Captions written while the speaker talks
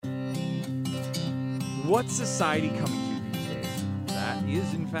What's society coming to these days? That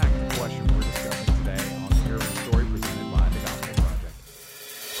is, in fact, the question we're discussing today on the Hero of the Story presented by the Gospel Project.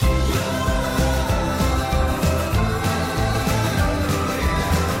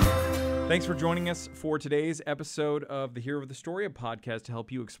 Thanks for joining us for today's episode of the Hero of the Story, a podcast to help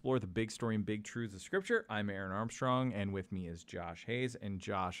you explore the big story and big truths of Scripture. I'm Aaron Armstrong, and with me is Josh Hayes. And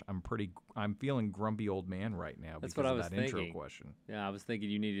Josh, I'm feeling grumpy old man right now That's because what I of was that thinking. intro question. Yeah, I was thinking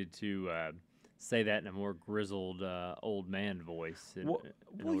you needed to say that in a more grizzled old man voice. Well,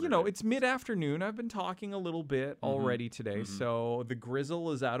 you know, it's mid-afternoon. I've been talking a little bit already today, so the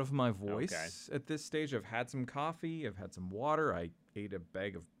grizzle is out of my voice at this stage. I've had some coffee. I've had some water. I ate a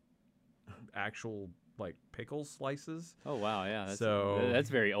bag of actual, pickle slices. Oh, wow, yeah. That's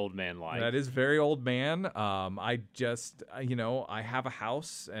very old man-like. That is very old man. I just, I have a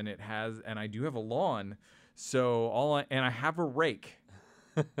house, and I do have a lawn, and I have a rake.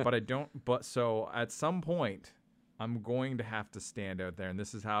 But I don't. So at some point, I'm going to have to stand out there, and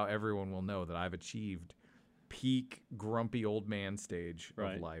this is how everyone will know that I've achieved peak grumpy old man stage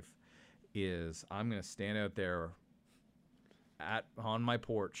of life. Is I'm going to stand out there on my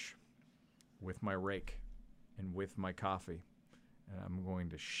porch with my rake and with my coffee, and I'm going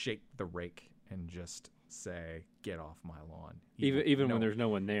to shake the rake and just say, "Get off my lawn!" Even when there's no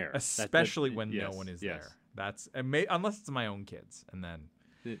one there, especially when no one is there. That's unless it's my own kids, and then.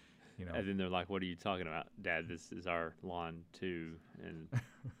 And then they're like, "What are you talking about, Dad? This is our lawn too." And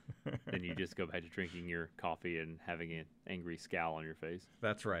then you just go back to drinking your coffee and having an angry scowl on your face.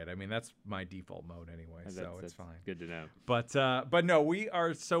 That's right. I mean, that's my default mode anyway, so it's fine. Good to know. But no, we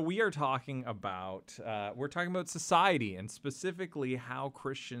are talking about society, and specifically how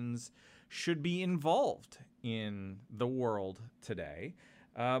Christians should be involved in the world today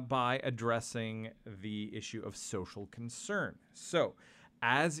by addressing the issue of social concern. So,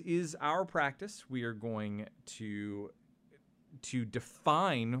 as is our practice, we are going to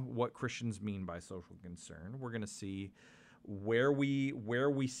define what Christians mean by social concern. We're going to see where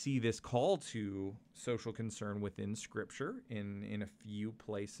we see this call to social concern within Scripture in a few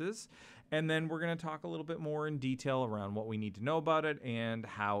places. And then we're going to talk a little bit more in detail around what we need to know about it and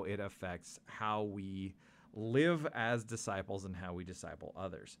how it affects how we live as disciples and how we disciple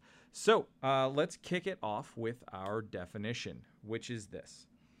others. So let's kick it off with our definition, which is this.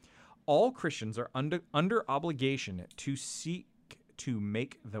 All Christians are under obligation to seek to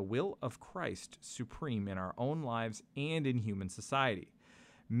make the will of Christ supreme in our own lives and in human society.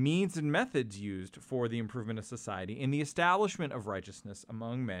 Means and methods used for the improvement of society and the establishment of righteousness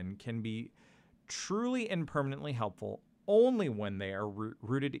among men can be truly and permanently helpful only when they are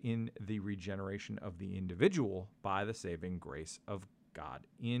rooted in the regeneration of the individual by the saving grace of God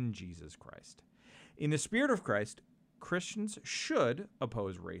in Jesus Christ. In the spirit of Christ, Christians should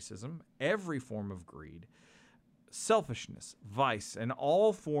oppose racism, every form of greed, selfishness, vice, and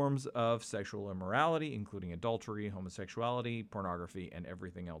all forms of sexual immorality, including adultery, homosexuality, pornography, and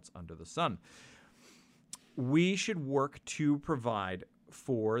everything else under the sun. We should work to provide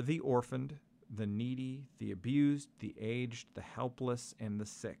for the orphaned, the needy, the abused, the aged, the helpless, and the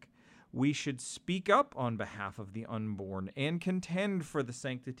sick. We should speak up on behalf of the unborn and contend for the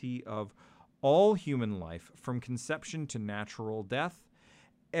sanctity of all human life from conception to natural death.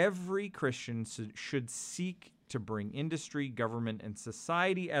 Every Christian should seek to bring industry, government, and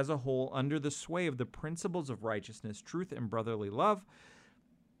society as a whole under the sway of the principles of righteousness, truth, and brotherly love.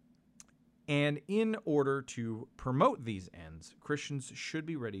 And in order to promote these ends, Christians should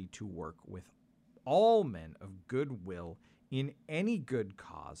be ready to work with all men of good will in any good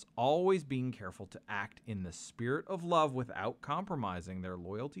cause, always being careful to act in the spirit of love without compromising their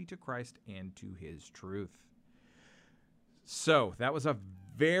loyalty to Christ and to his truth. So that was a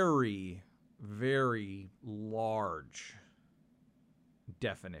very, very large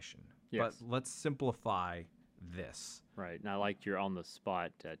definition. Yes. But let's simplify this. Right. And I liked your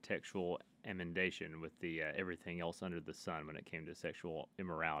on-the-spot textual emendation with the everything else under the sun when it came to sexual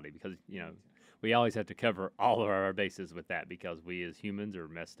immorality, because, we always have to cover all of our bases with that because we as humans are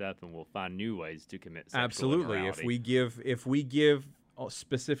messed up and we'll find new ways to commit sexual immorality. If we give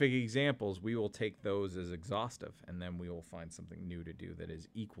specific examples, we will take those as exhaustive, and then we will find something new to do that is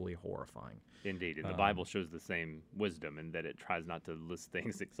equally horrifying. Indeed, and the Bible shows the same wisdom in that it tries not to list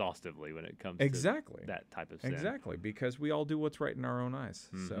things exhaustively when it comes to that type of sin. Exactly, because we all do what's right in our own eyes.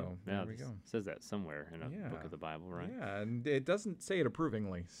 Mm-hmm. So there we go. It says that somewhere in a book of the Bible, right? Yeah, and it doesn't say it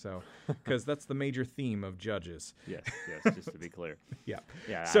approvingly, so because that's the major theme of Judges. Yes, just to be clear.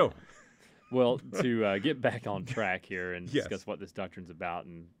 Yeah. So. Well, to get back on track here and Yes. discuss what this doctrine's about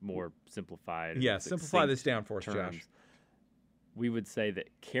in more simplified. Yeah, simplify this down for us, terms. Josh. we would say that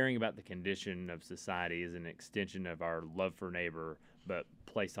caring about the condition of society is an extension of our love for neighbor, but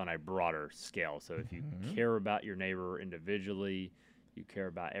placed on a broader scale. So if you care about your neighbor individually, you care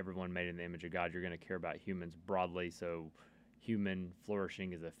about everyone made in the image of God, you're going to care about humans broadly. So human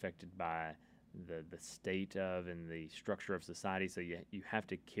flourishing is affected by the state of and the structure of society. So you have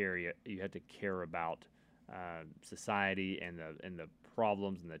to care about society and the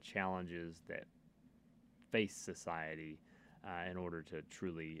problems and the challenges that face society in order to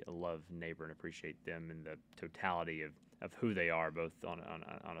truly love neighbor and appreciate them in the totality of who they are, both on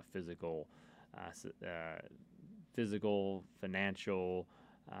a physical, financial,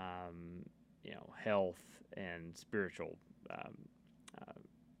 health and spiritual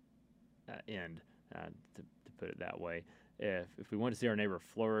end, to put it that way. If we want to see our neighbor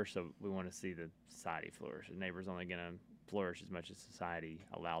flourish, so we want to see the society flourish. The neighbor's only going to flourish as much as society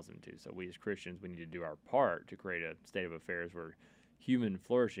allows them to. So we as Christians, we need to do our part to create a state of affairs where human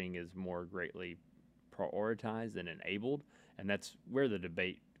flourishing is more greatly prioritized and enabled. And that's where the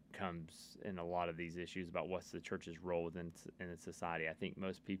debate comes in a lot of these issues about what's the church's role within in society. I think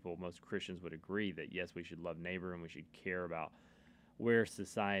most Christians would agree that yes, we should love neighbor and we should care about where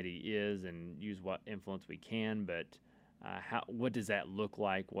society is and use what influence we can, but what does that look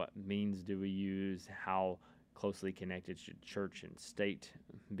like? What means do we use? How closely connected should church and state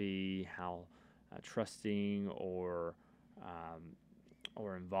be? How trusting or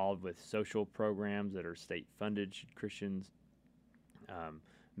involved with social programs that are state funded should Christians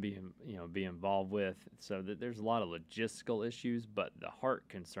be involved with? So that there's a lot of logistical issues, but the heart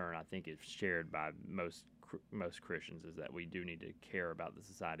concern I think is shared by most Christians, is that we do need to care about the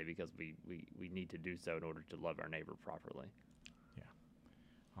society because we need to do so in order to love our neighbor properly. Yeah.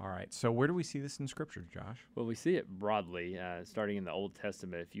 All right. So where do we see this in Scripture, Josh? Well, we see it broadly, starting in the Old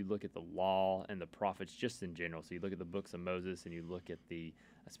Testament. If you look at the law and the prophets just in general, so you look at the books of Moses and you look at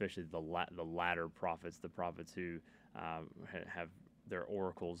especially the latter prophets, the prophets who have their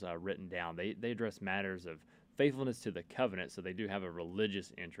oracles written down, they address matters of faithfulness to the covenant, so they do have a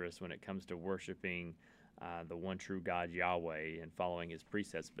religious interest when it comes to worshiping the one true God, Yahweh, and following his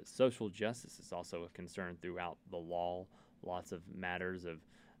precepts. But social justice is also a concern throughout the law. Lots of matters of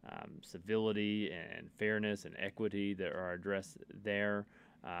civility and fairness and equity that are addressed there.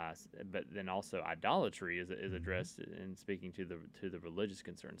 But then also idolatry is addressed in speaking to the religious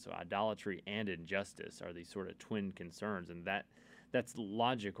concerns. So idolatry and injustice are these sort of twin concerns, and that's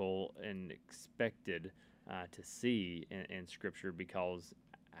logical and expected to see in Scripture, because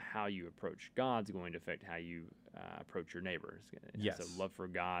how you approach God's going to affect how you approach your neighbors. Yes. So love for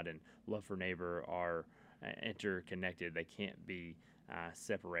God and love for neighbor are interconnected. They can't be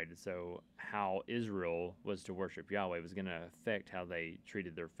separated. So how Israel was to worship Yahweh was going to affect how they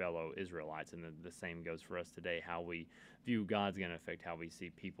treated their fellow Israelites. And the same goes for us today. How we view God's going to affect how we see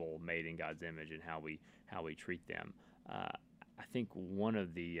people made in God's image and how we treat them. I think one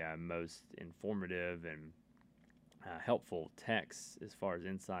of the most informative and helpful texts as far as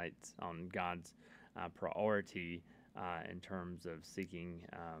insights on God's priority in terms of seeking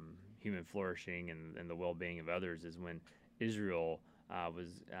human flourishing and the well-being of others is when Israel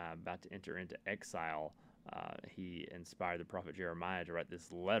was about to enter into exile. He inspired the prophet Jeremiah to write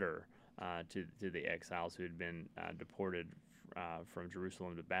this letter to the exiles who had been deported from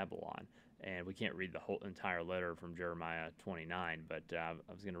Jerusalem to Babylon. And we can't read the whole entire letter from Jeremiah 29, but I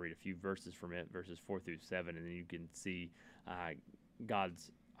was going to read a few verses from it, verses 4 through 7, and then you can see God's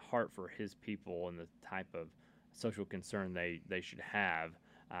heart for his people and the type of social concern they should have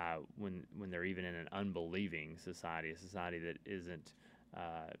when they're even in an unbelieving society, a society that isn't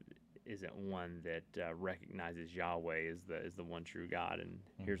one that recognizes Yahweh as the one true God. And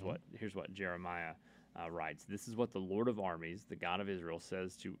here's what Jeremiah writes. This is what the Lord of armies, the God of Israel,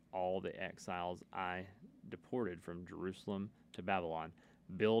 says to all the exiles I deported from Jerusalem to Babylon: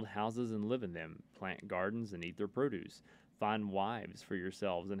 build houses and live in them, plant gardens and eat their produce. Find wives for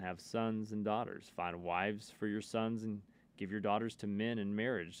yourselves and have sons and daughters. Find wives for your sons and give your daughters to men in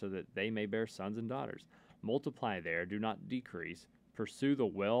marriage, so that they may bear sons and daughters. Multiply there, do not decrease. Pursue the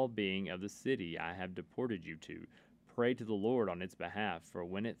well-being of the city I have deported you to. Pray to the Lord on its behalf, for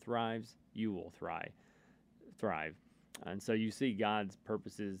when it thrives, you will thrive. And so you see God's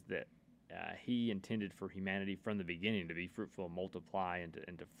purposes that he intended for humanity from the beginning, to be fruitful, multiply, and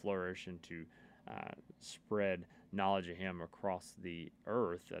to flourish, and to spread knowledge of him across the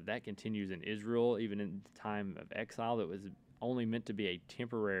earth. That continues in Israel, even in the time of exile. That was only meant to be a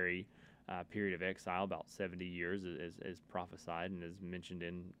temporary period of exile, about 70 years, as prophesied and as mentioned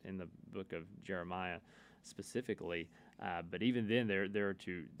in the book of Jeremiah specifically. But even then, they're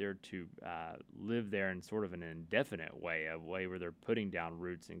to live there in sort of an indefinite way, a way where they're putting down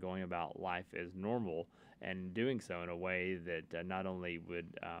roots and going about life as normal, and doing so in a way that not only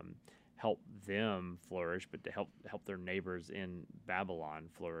would help them flourish, but to help their neighbors in Babylon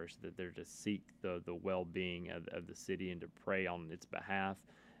flourish. That they're to seek the well-being of the city and to pray on its behalf,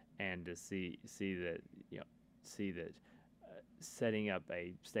 and to see that setting up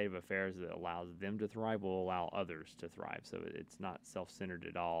a state of affairs that allows them to thrive will allow others to thrive. So it's not self-centered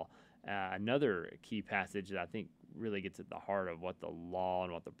at all. Another key passage that I think really gets at the heart of what the law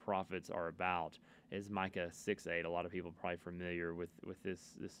and what the prophets are about is Micah 6:8. A lot of people are probably familiar with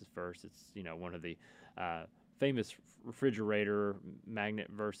this verse. It's one of the famous refrigerator magnet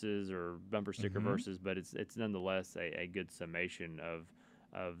verses or bumper sticker verses, but it's nonetheless a good summation of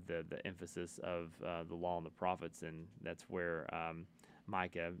the emphasis of the law and the prophets, and that's where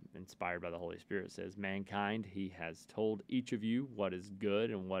Micah, inspired by the Holy Spirit, says, "Mankind, he has told each of you what is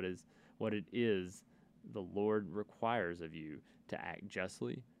good and what it is the Lord requires of you, to act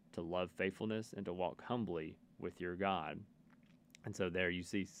justly, to love faithfulness, and to walk humbly with your God." And so there you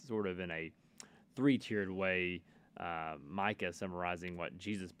see, sort of in a three-tiered way, Micah summarizing what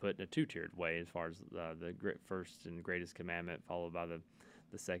Jesus put in a two-tiered way, as far as the first and greatest commandment, followed by the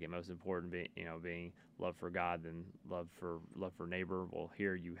second most important being love for God, then love for neighbor. Well,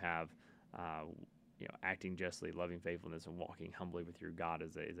 here you have acting justly, loving faithfulness, and walking humbly with your God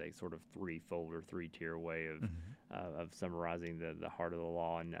is a sort of threefold or three-tier way of summarizing the heart of the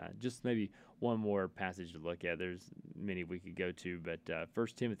law. And just maybe one more passage to look at. There's many we could go to, but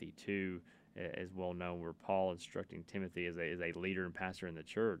 1 Timothy 2 is well known, where Paul, instructing Timothy as a leader and pastor in the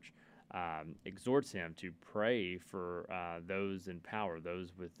church, exhorts him to pray for those in power,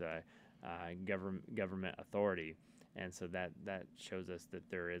 those with government authority. And so that shows us that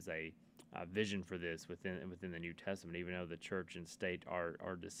there is a vision for this within the New Testament. Even though the church and state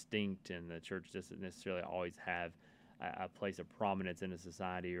are distinct, and the church doesn't necessarily always have a place of prominence in a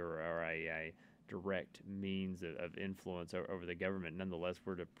society or a direct means of influence over the government, nonetheless,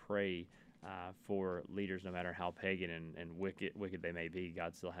 we're to pray for leaders, no matter how pagan and wicked they may be.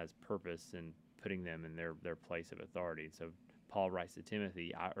 God still has purpose in putting them in their place of authority. So Paul writes to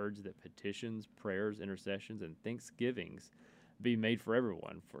Timothy, "I urge that petitions, prayers, intercessions, and thanksgivings be made for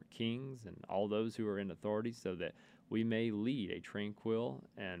everyone, for kings and all those who are in authority, so that we may lead a tranquil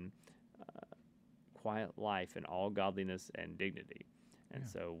and quiet life in all godliness and dignity." And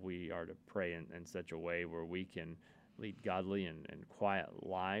so we are to pray in such a way where we can lead godly and quiet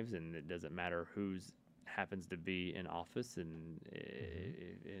lives, and it doesn't matter who's happens to be in office. And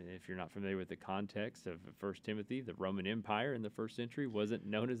if you're not familiar with the context of 1 Timothy, the Roman Empire in the first century wasn't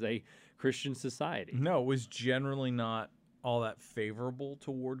known as a Christian society. No, it was generally not all that favorable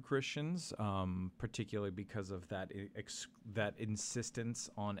toward Christians, particularly because of that that insistence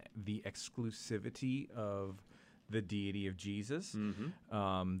on the exclusivity of the deity of Jesus,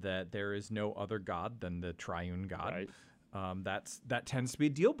 that there is no other God than the triune God. Right. That tends to be a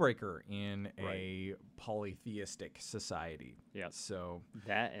deal breaker in a polytheistic society. Yeah. So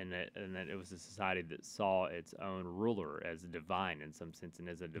that it was a society that saw its own ruler as divine in some sense, and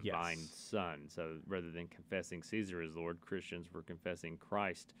as a divine son. So rather than confessing Caesar as Lord, Christians were confessing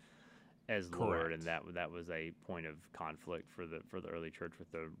Christ as Lord, and that was a point of conflict for the early church with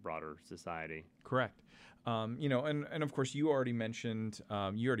the broader society. Correct. And of course, you already mentioned,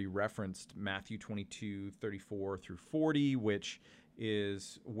 you already referenced Matthew 22:34 through 40, which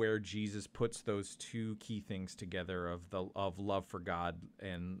is where Jesus puts those two key things together of love for God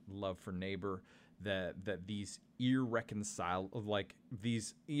and love for neighbor. That these irreconcilable, like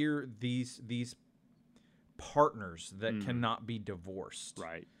these partners that cannot be divorced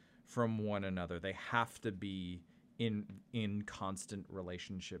from one another. They have to be in constant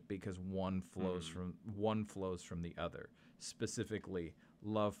relationship, because one flows from the other. Specifically,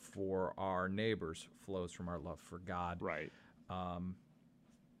 love for our neighbors flows from our love for God. Right.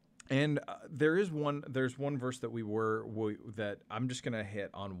 And there's one verse that that I'm just going to hit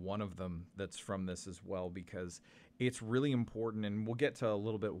on one of them that's from this as well, because it's really important, and we'll get to a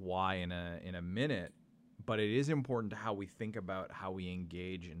little bit why in a minute. But it is important to how we think about how we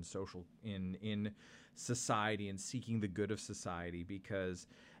engage in in society and seeking the good of society, because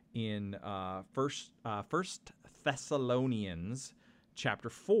in First Thessalonians chapter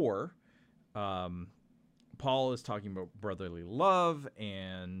 4, Paul is talking about brotherly love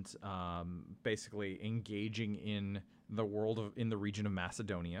and basically engaging in the world in the region of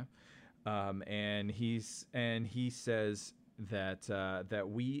Macedonia, and he says that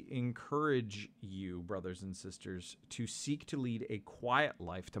we encourage you, brothers and sisters, to seek to lead a quiet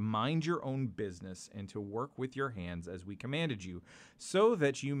life, to mind your own business, and to work with your hands as we commanded you, so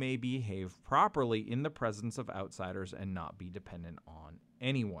that you may behave properly in the presence of outsiders and not be dependent on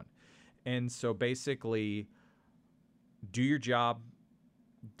anyone. And so basically, do your job,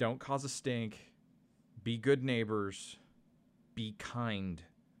 don't cause a stink, be good neighbors, be kind.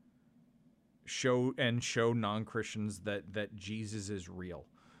 Show non-Christians that Jesus is real.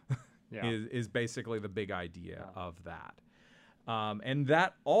 Yeah. is basically the big idea of that. And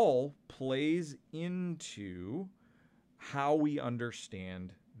that all plays into how we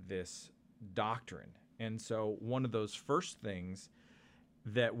understand this doctrine. And so one of those first things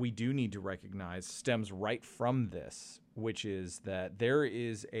that we do need to recognize stems right from this, which is that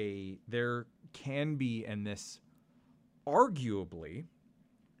there can be, and this arguably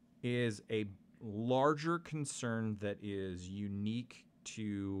is a larger concern that is unique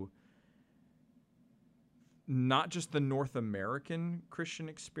to not just the North American Christian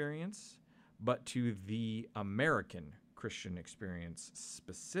experience, but to the American Christian experience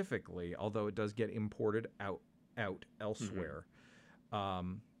specifically, although it does get imported out elsewhere,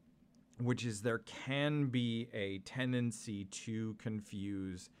 which is there can be a tendency to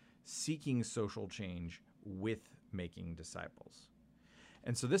confuse seeking social change with making disciples.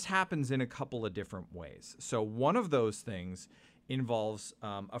 And so this happens in a couple of different ways. So one of those things involves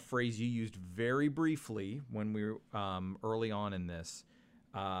a phrase you used very briefly when we were early on in this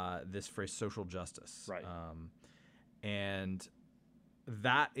phrase, social justice. Right. And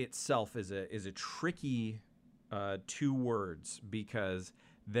that itself is a tricky two words because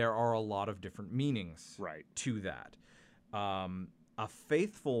there are a lot of different meanings to that. A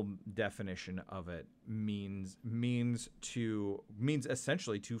faithful definition of it means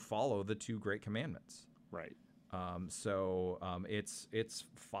essentially to follow the two great commandments. Right. It's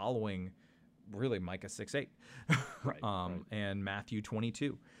following really Micah 6:8, and Matthew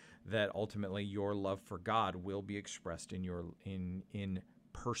 22, that ultimately your love for God will be expressed in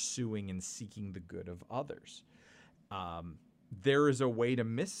pursuing and seeking the good of others. There is a way to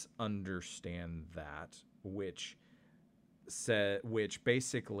misunderstand that, which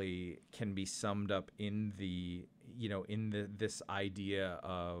basically can be summed up in this idea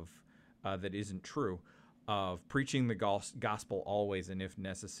of that isn't true, of preaching the gospel always, and if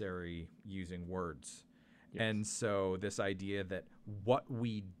necessary, using words. Yes. And so this idea that what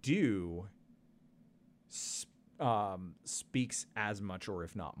we do speaks as much, or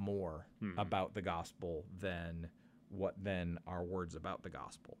if not more, about the gospel than our words about the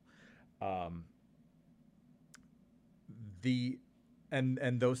gospel.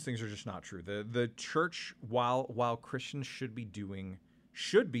 And those things are just not true. The church, while Christians should be doing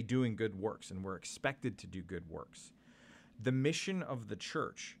good works, and we're expected to do good works, the mission of the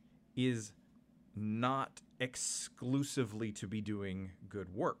church is not exclusively to be doing good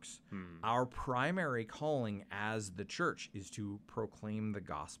works. Our primary calling as the church is to proclaim the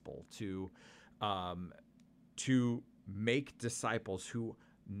gospel, to make disciples who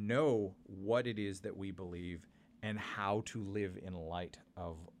know what it is that we believe and how to live in light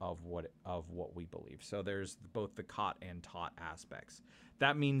of what we believe. So there's both the caught and taught aspects.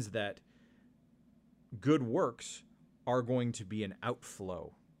 That means that good works are going to be an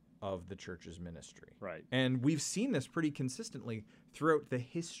outflow of the church's ministry. Right. And we've seen this pretty consistently throughout the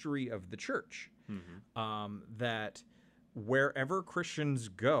history of the church, that wherever Christians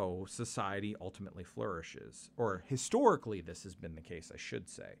go, society ultimately flourishes. Or historically, this has been the case, I should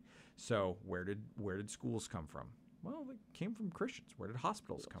say. So where did schools come from? Well, they came from Christians. Where did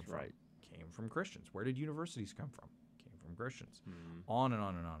hospitals come from? Right. Came from Christians. Where did universities come from? Came from Christians. On and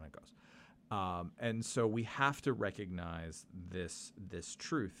on and on it goes. And so we have to recognize this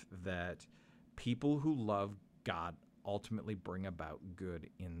truth that people who love God ultimately bring about good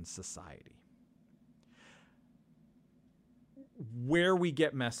in society. Where we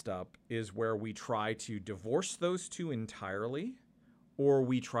get messed up is where we try to divorce those two entirely, or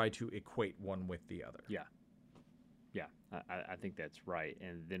we try to equate one with the other. Yeah. I think that's right.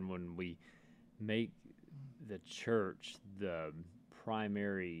 And then when we make the church the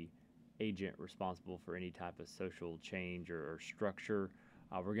primary agent responsible for any type of social change or structure,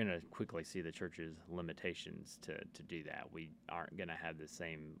 we're going to quickly see the church's limitations to do that. We aren't going to have the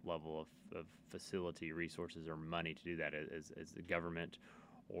same level of facility, resources, or money to do that as the government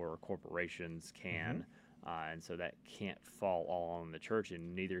or corporations can. And so that can't fall all on the church,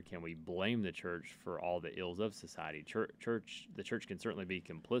 and neither can we blame the church for all the ills of society. The church can certainly be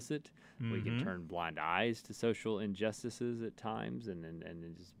complicit. We can turn blind eyes to social injustices at times, and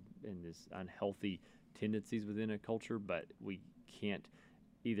in this unhealthy tendencies within a culture, but we can't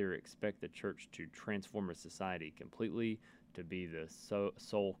either expect the church to transform a society completely, to be the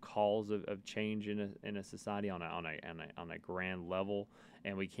sole cause of change in a society on a grand level,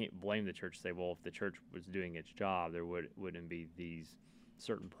 and we can't blame the church. Say, well, if the church was doing its job, there wouldn't be these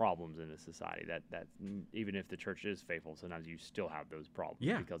certain problems in a society. That even if the church is faithful, sometimes you still have those problems,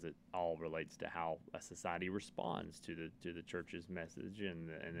 Yeah. because it all relates to how a society responds to the church's message and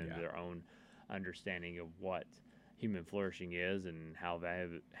then Yeah. their own understanding of what human flourishing is and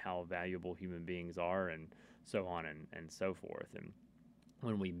how valuable human beings are, and so on and so forth. And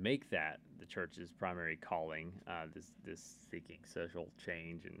when we make that the church's primary calling, this seeking social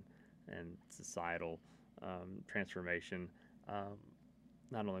change and societal transformation,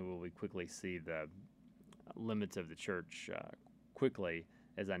 not only will we quickly see the limits of the church quickly,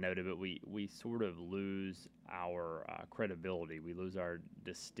 as I noted, but we sort of lose our credibility. We lose our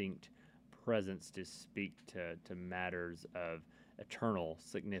distinct presence to speak to matters of eternal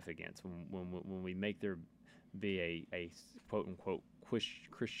significance. When we make there be a quote unquote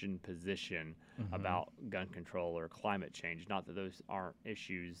Christian position about gun control or climate change, not that those aren't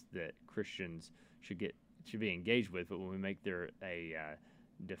issues that Christians should be engaged with, but when we make there a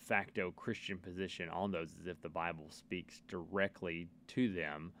de facto Christian position on those, as if the Bible speaks directly to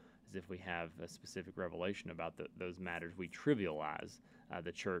them, as if we have a specific revelation about those matters, we trivialize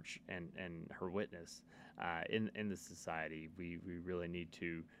the church and her witness in the society. We really need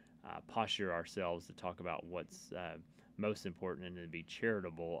to posture ourselves to talk about what's most important, and to be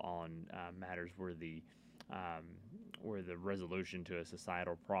charitable on matters where the resolution to a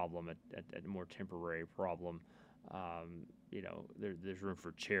societal problem, a more temporary problem, there's room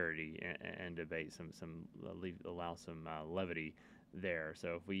for charity and debate, allow some levity there.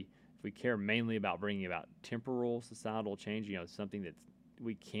 So if we care mainly about bringing about temporal societal change, something that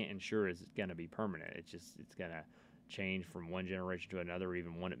we can't ensure is going to be permanent. It's going to change from one generation to another, or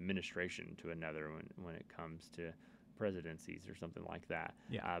even one administration to another when it comes to presidencies or something like that.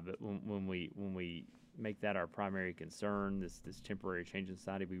 Yeah. But when we make that our primary concern, this temporary change in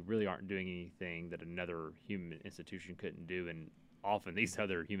society, we really aren't doing anything that another human institution couldn't do. And often these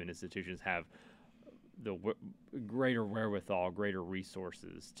other human institutions have the greater wherewithal, greater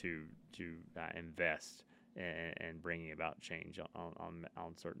resources to invest and bringing about change on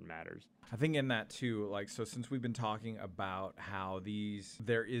certain matters. I think in that too, so since we've been talking about how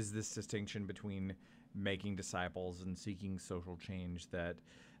there is this distinction between making disciples and seeking social change, that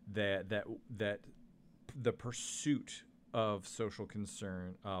the pursuit of social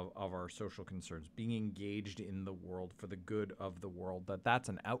concern, of our social concerns, being engaged in the world for the good of the world, that's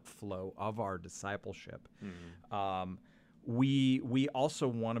an outflow of our discipleship. Mm-hmm. We also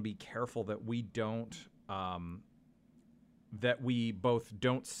want to be careful that we don't that we both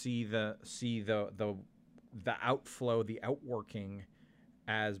don't see the outflow, the outworking,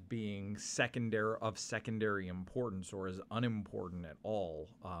 as being secondary importance, or as unimportant at all,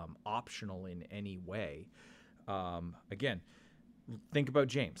 optional in any way. Again, think about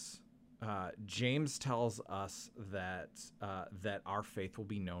James. James tells us that our faith will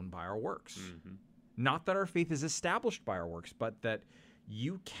be known by our works. Mm-hmm. Not that our faith is established by our works, but that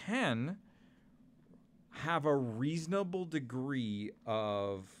you can have a reasonable degree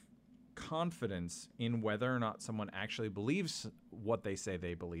of confidence in whether or not someone actually believes what they say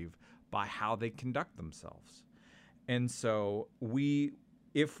they believe by how they conduct themselves. And so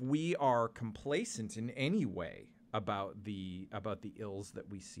if we are complacent in any way about the ills that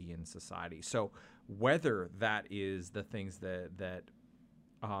we see in society, so whether that is the things that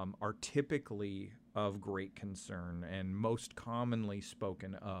are typically of great concern and most commonly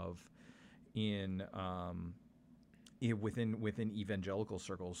spoken of within evangelical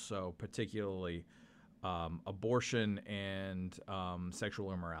circles, so particularly abortion and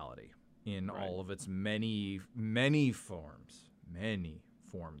sexual immorality in Right. all of its many forms,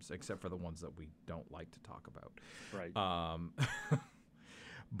 except for the ones that we don't like to talk about. Right.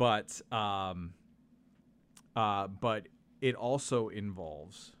 But it also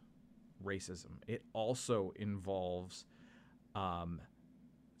involves racism. It also involves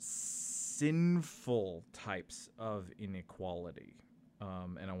sinful types of inequality.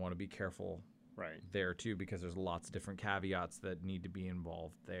 And I want to be careful Right. there too, because there's lots of different caveats that need to be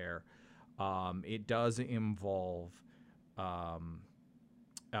involved there. It does involve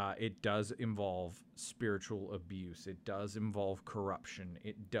spiritual abuse. It does involve corruption.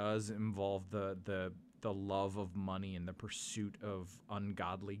 It does involve the love of money and the pursuit of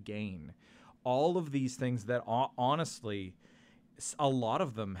ungodly gain. All of these things that honestly, a lot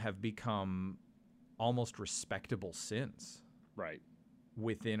of them have become almost respectable sins Right.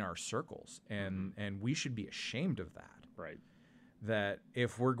 within our circles, and we should be ashamed of that. Right. That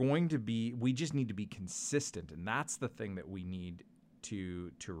if we're going to be, we just need to be consistent, and that's the thing that we need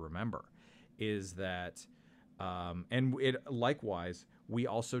to remember, is that, and it likewise, we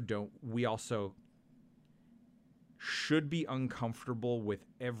also should be uncomfortable with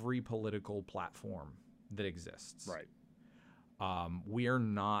every political platform that exists. Right. We are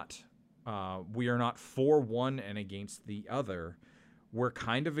not for one and against the other. We're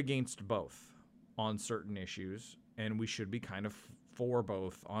kind of against both on certain issues, and we should be kind of for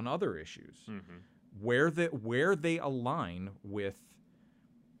both on other issues. Where they align with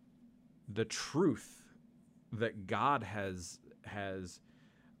the truth that God has as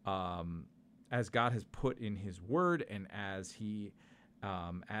God has put in His Word, and as He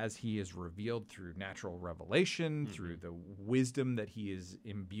is revealed through natural revelation, through the wisdom that He has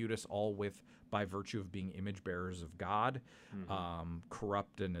imbued us all with by virtue of being image bearers of God,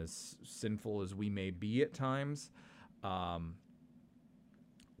 corrupt and as sinful as we may be at times,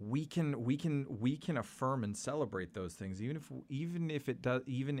 we can affirm and celebrate those things, even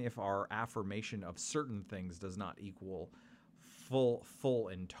if our affirmation of certain things does not equal full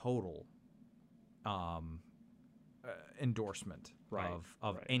and total endorsement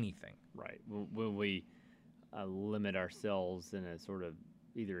of anything. Right. When we limit ourselves in a sort of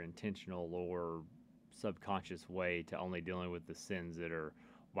either intentional or subconscious way to only dealing with the sins that are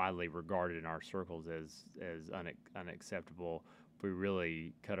widely regarded in our circles as unacceptable, we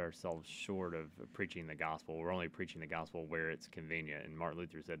really cut ourselves short of preaching the gospel. We're only preaching the gospel where it's convenient. And Martin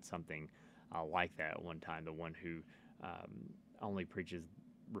Luther said something like that at one time. The one who only preaches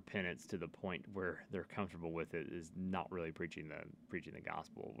repentance to the point where they're comfortable with it is not really preaching the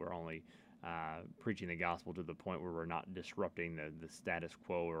gospel. We're only preaching the gospel to the point where we're not disrupting the status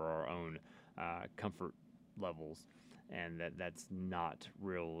quo or our own comfort levels, and that's not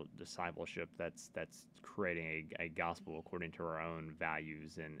real discipleship. That's creating a gospel according to our own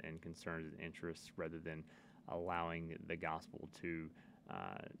values and concerns and interests, rather than allowing the gospel to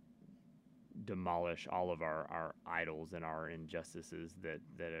demolish all of our idols and our injustices that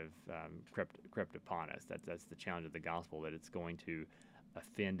have crept upon us. That's the challenge of the gospel, that it's going to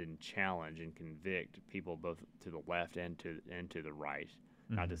offend and challenge and convict people both to the left and to the right.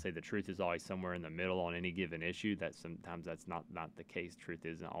 Not to say the truth is always somewhere in the middle on any given issue. That sometimes that's not the case. Truth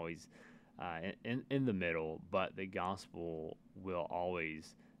isn't always in the middle, but the gospel will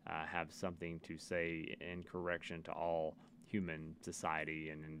always have something to say in correction to all human society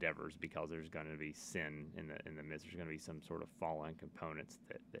and endeavors, because there's going to be sin in the midst. There's going to be some sort of fallen components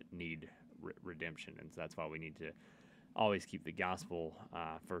that need redemption, and so that's why we need to always keep the gospel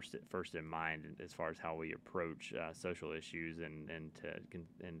first in mind as far as how we approach social issues, and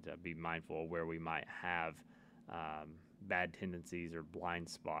to be mindful of where we might have bad tendencies or blind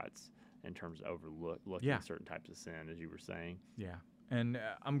spots in terms of overlooking certain types of sin, as you were saying. Yeah, and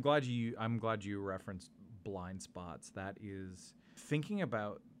I'm glad you referenced blind spots. That is thinking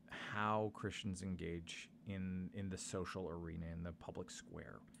about how Christians engage in the social arena, in the public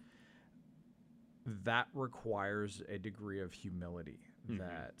square. That requires a degree of humility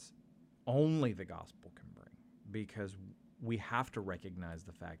that only the gospel can bring, because we have to recognize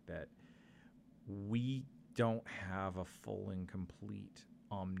the fact that we don't have a full and complete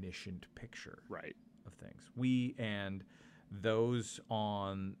omniscient picture of things. We and those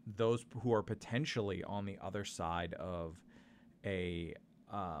who are potentially on the other side of a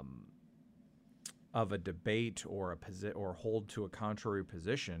debate or or hold to a contrary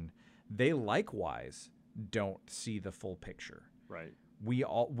position, they likewise don't see the full picture. Right.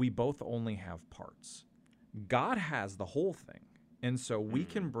 We both only have parts. God has the whole thing. And so we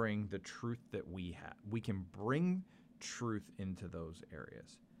can bring the truth that we have. We can bring truth into those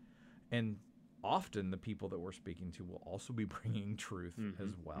areas. And often the people that we're speaking to will also be bringing truth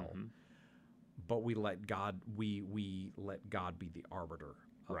as well. But we let God be the arbiter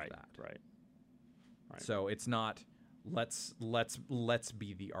of that. Right. So it's not let's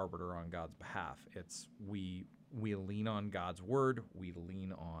be the arbiter on God's behalf. It's we lean on God's word. We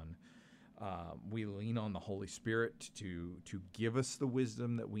lean on the Holy Spirit to give us the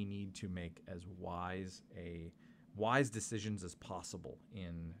wisdom that we need to make as wise decisions as possible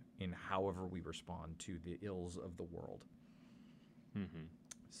in however we respond to the ills of the world.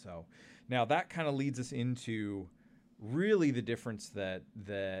 So now that kind of leads us into really the difference that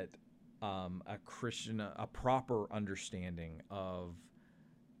a Christian, a proper understanding of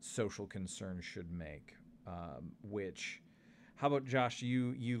social concern should make. Which, how about Josh?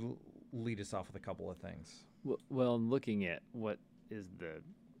 You lead us off with a couple of things. Well, looking at what is the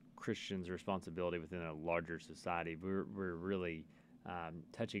Christian's responsibility within a larger society, we're really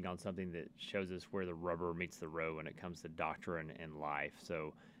touching on something that shows us where the rubber meets the road when it comes to doctrine and life.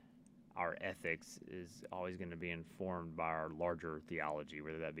 So our ethics is always going to be informed by our larger theology,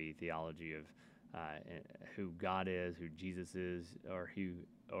 whether that be theology of who God is, who Jesus is, or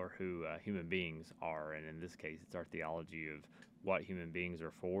who human beings are. And in this case, it's our theology of what human beings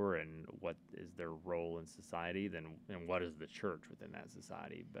are for and what is their role in society, and what is the church within that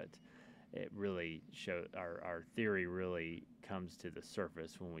society. But it really shows our theory really comes to the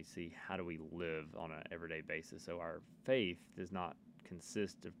surface when we see how do we live on an everyday basis. So our faith does not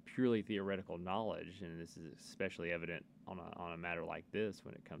consist of purely theoretical knowledge, and this is especially evident on a matter like this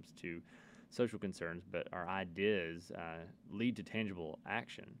when it comes to social concerns, but our ideas lead to tangible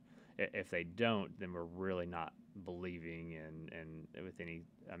action. If they don't, then we're really not believing and with any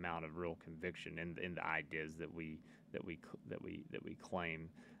amount of real conviction in the ideas that we claim.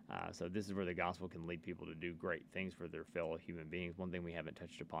 So this is where the gospel can lead people to do great things for their fellow human beings. One thing we haven't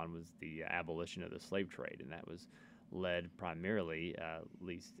touched upon was the abolition of the slave trade, and that was led primarily, at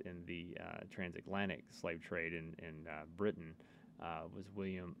least in the transatlantic slave trade in Britain, was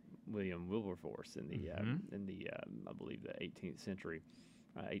William Wilberforce in the I believe the 18th century,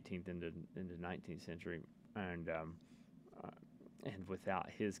 18th into 19th century, and without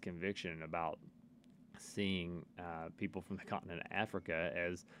his conviction about seeing people from the continent of Africa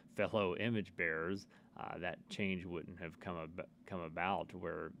as fellow image bearers, that change wouldn't have come about to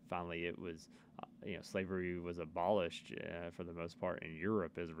where finally it was, slavery was abolished for the most part in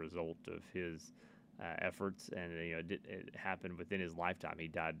Europe as a result of his efforts, and it happened within his lifetime. He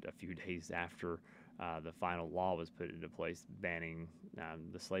died a few days after the final law was put into place banning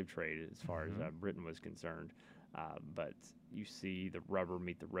the slave trade as far as Britain was concerned. But you see the rubber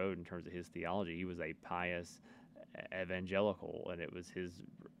meet the road in terms of his theology. He was a pious evangelical, and it was his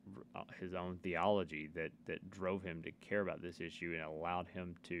own theology that drove him to care about this issue and allowed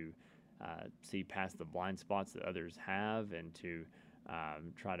him to see past the blind spots that others have, and to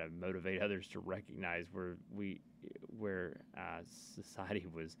try to motivate others to recognize where society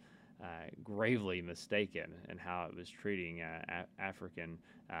was gravely mistaken and how it was treating African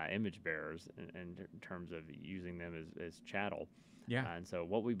image bearers in terms of using them as chattel. Yeah. And so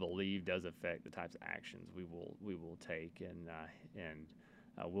what we believe does affect the types of actions we will take. And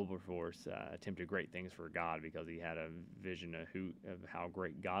Wilberforce attempted great things for God because he had a vision of how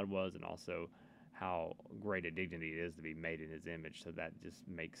great God was, and also how great a dignity it is to be made in His image. So that just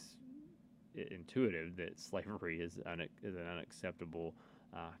makes it intuitive that slavery is an unacceptable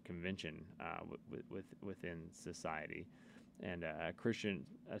convention within society. And a Christian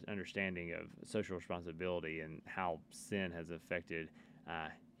understanding of social responsibility and how sin has affected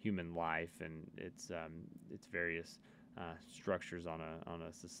human life and its various structures on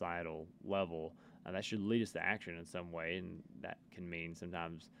a societal level, that should lead us to action in some way, and that can mean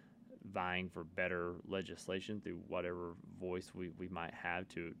sometimes vying for better legislation through whatever voice we might have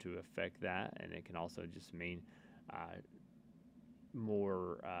to affect that, and it can also just mean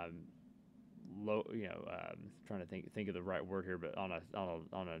more trying to think of the right word here, but on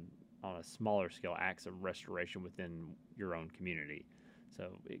a smaller scale, acts of restoration within your own community.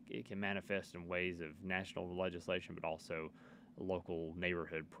 So it can manifest in ways of national legislation, but also local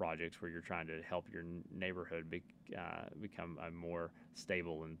neighborhood projects where you're trying to help your neighborhood become a more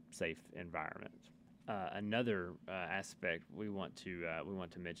stable and safe environment. Another aspect we want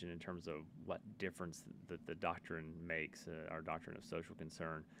to mention in terms of what difference that the doctrine makes, our doctrine of social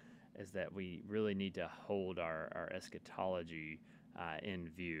concern, is that we really need to hold our eschatology in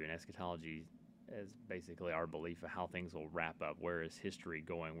view. And eschatology is basically our belief of how things will wrap up. Where is history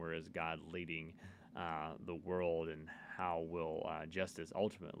going? Where is God leading the world? And how will justice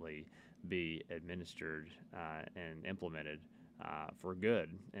ultimately be administered and implemented for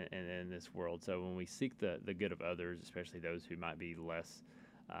good in this world? So when we seek the good of others, especially those who might be less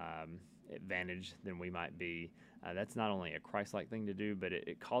advantaged than we might be, that's not only a Christ-like thing to do, but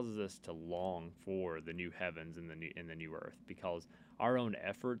it causes us to long for the new heavens and the new earth, because our own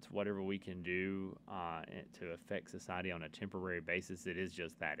efforts, whatever we can do to affect society on a temporary basis, it is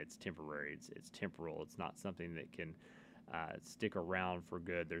just that. It's temporary. It's temporal. It's not something that can stick around for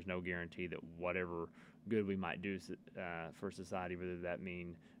good. There's no guarantee that whatever good we might do for society, whether that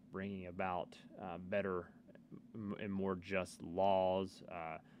mean bringing about better and more just laws,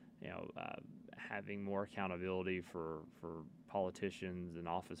 having more accountability for politicians and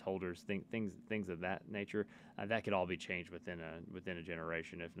office holders, things of that nature, that could all be changed within a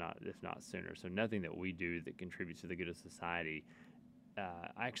generation, if not sooner. So nothing that we do that contributes to the good of society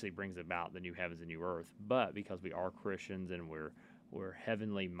actually brings about the new heavens and new earth. But because we are Christians and we're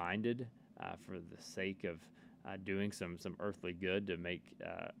heavenly minded, for the sake of doing some earthly good to make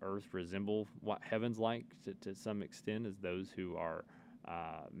earth resemble what heaven's like to some extent, as those who are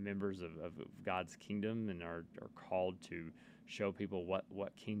members of God's kingdom and are called to show people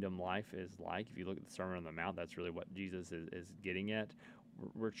what kingdom life is like. If you look at the Sermon on the Mount, that's really what Jesus is getting at.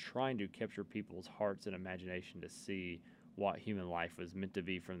 We're trying to capture people's hearts and imagination to see what human life was meant to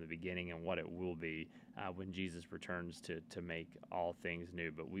be from the beginning and what it will be when Jesus returns to make all things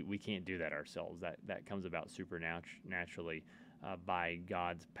new. But we can't do that ourselves. That comes about supernaturally by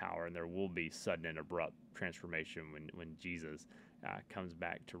God's power, and there will be sudden and abrupt transformation when Jesus comes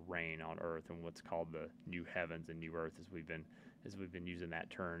back to reign on earth and what's called the new heavens and new earth, as we've been using that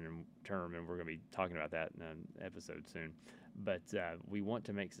term, and we're going to be talking about that in an episode soon. But we want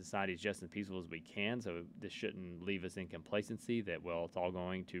to make society as just and peaceful as we can, so this shouldn't leave us in complacency that, well, it's all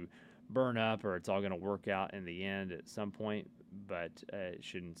going to burn up or it's all going to work out in the end at some point, but it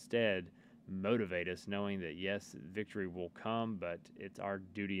should instead motivate us knowing that, yes, victory will come, but it's our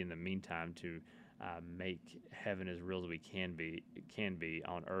duty in the meantime to make heaven as real as we can be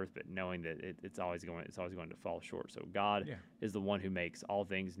on earth, but knowing that it's always going to fall short. So God is the one who makes all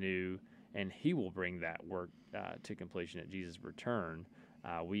things new, and He will bring that work to completion at Jesus' return.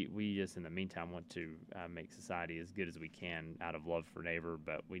 We just in the meantime want to make society as good as we can out of love for neighbor,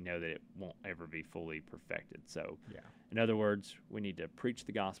 but we know that it won't ever be fully perfected. So in other words, we need to preach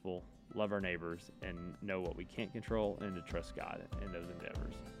the gospel, love our neighbors, and know what we can't control, and to trust God in those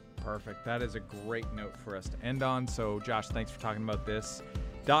endeavors. Perfect. That is a great note for us to end on. So, Josh, thanks for talking about this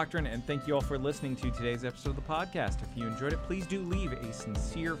doctrine, and thank you all for listening to today's episode of the podcast. If you enjoyed it, please do leave a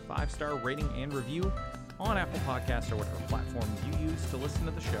sincere 5-star rating and review on Apple Podcasts or whatever platform you use to listen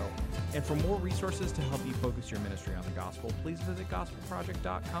to the show. And for more resources to help you focus your ministry on the gospel, please visit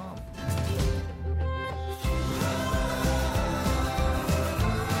gospelproject.com.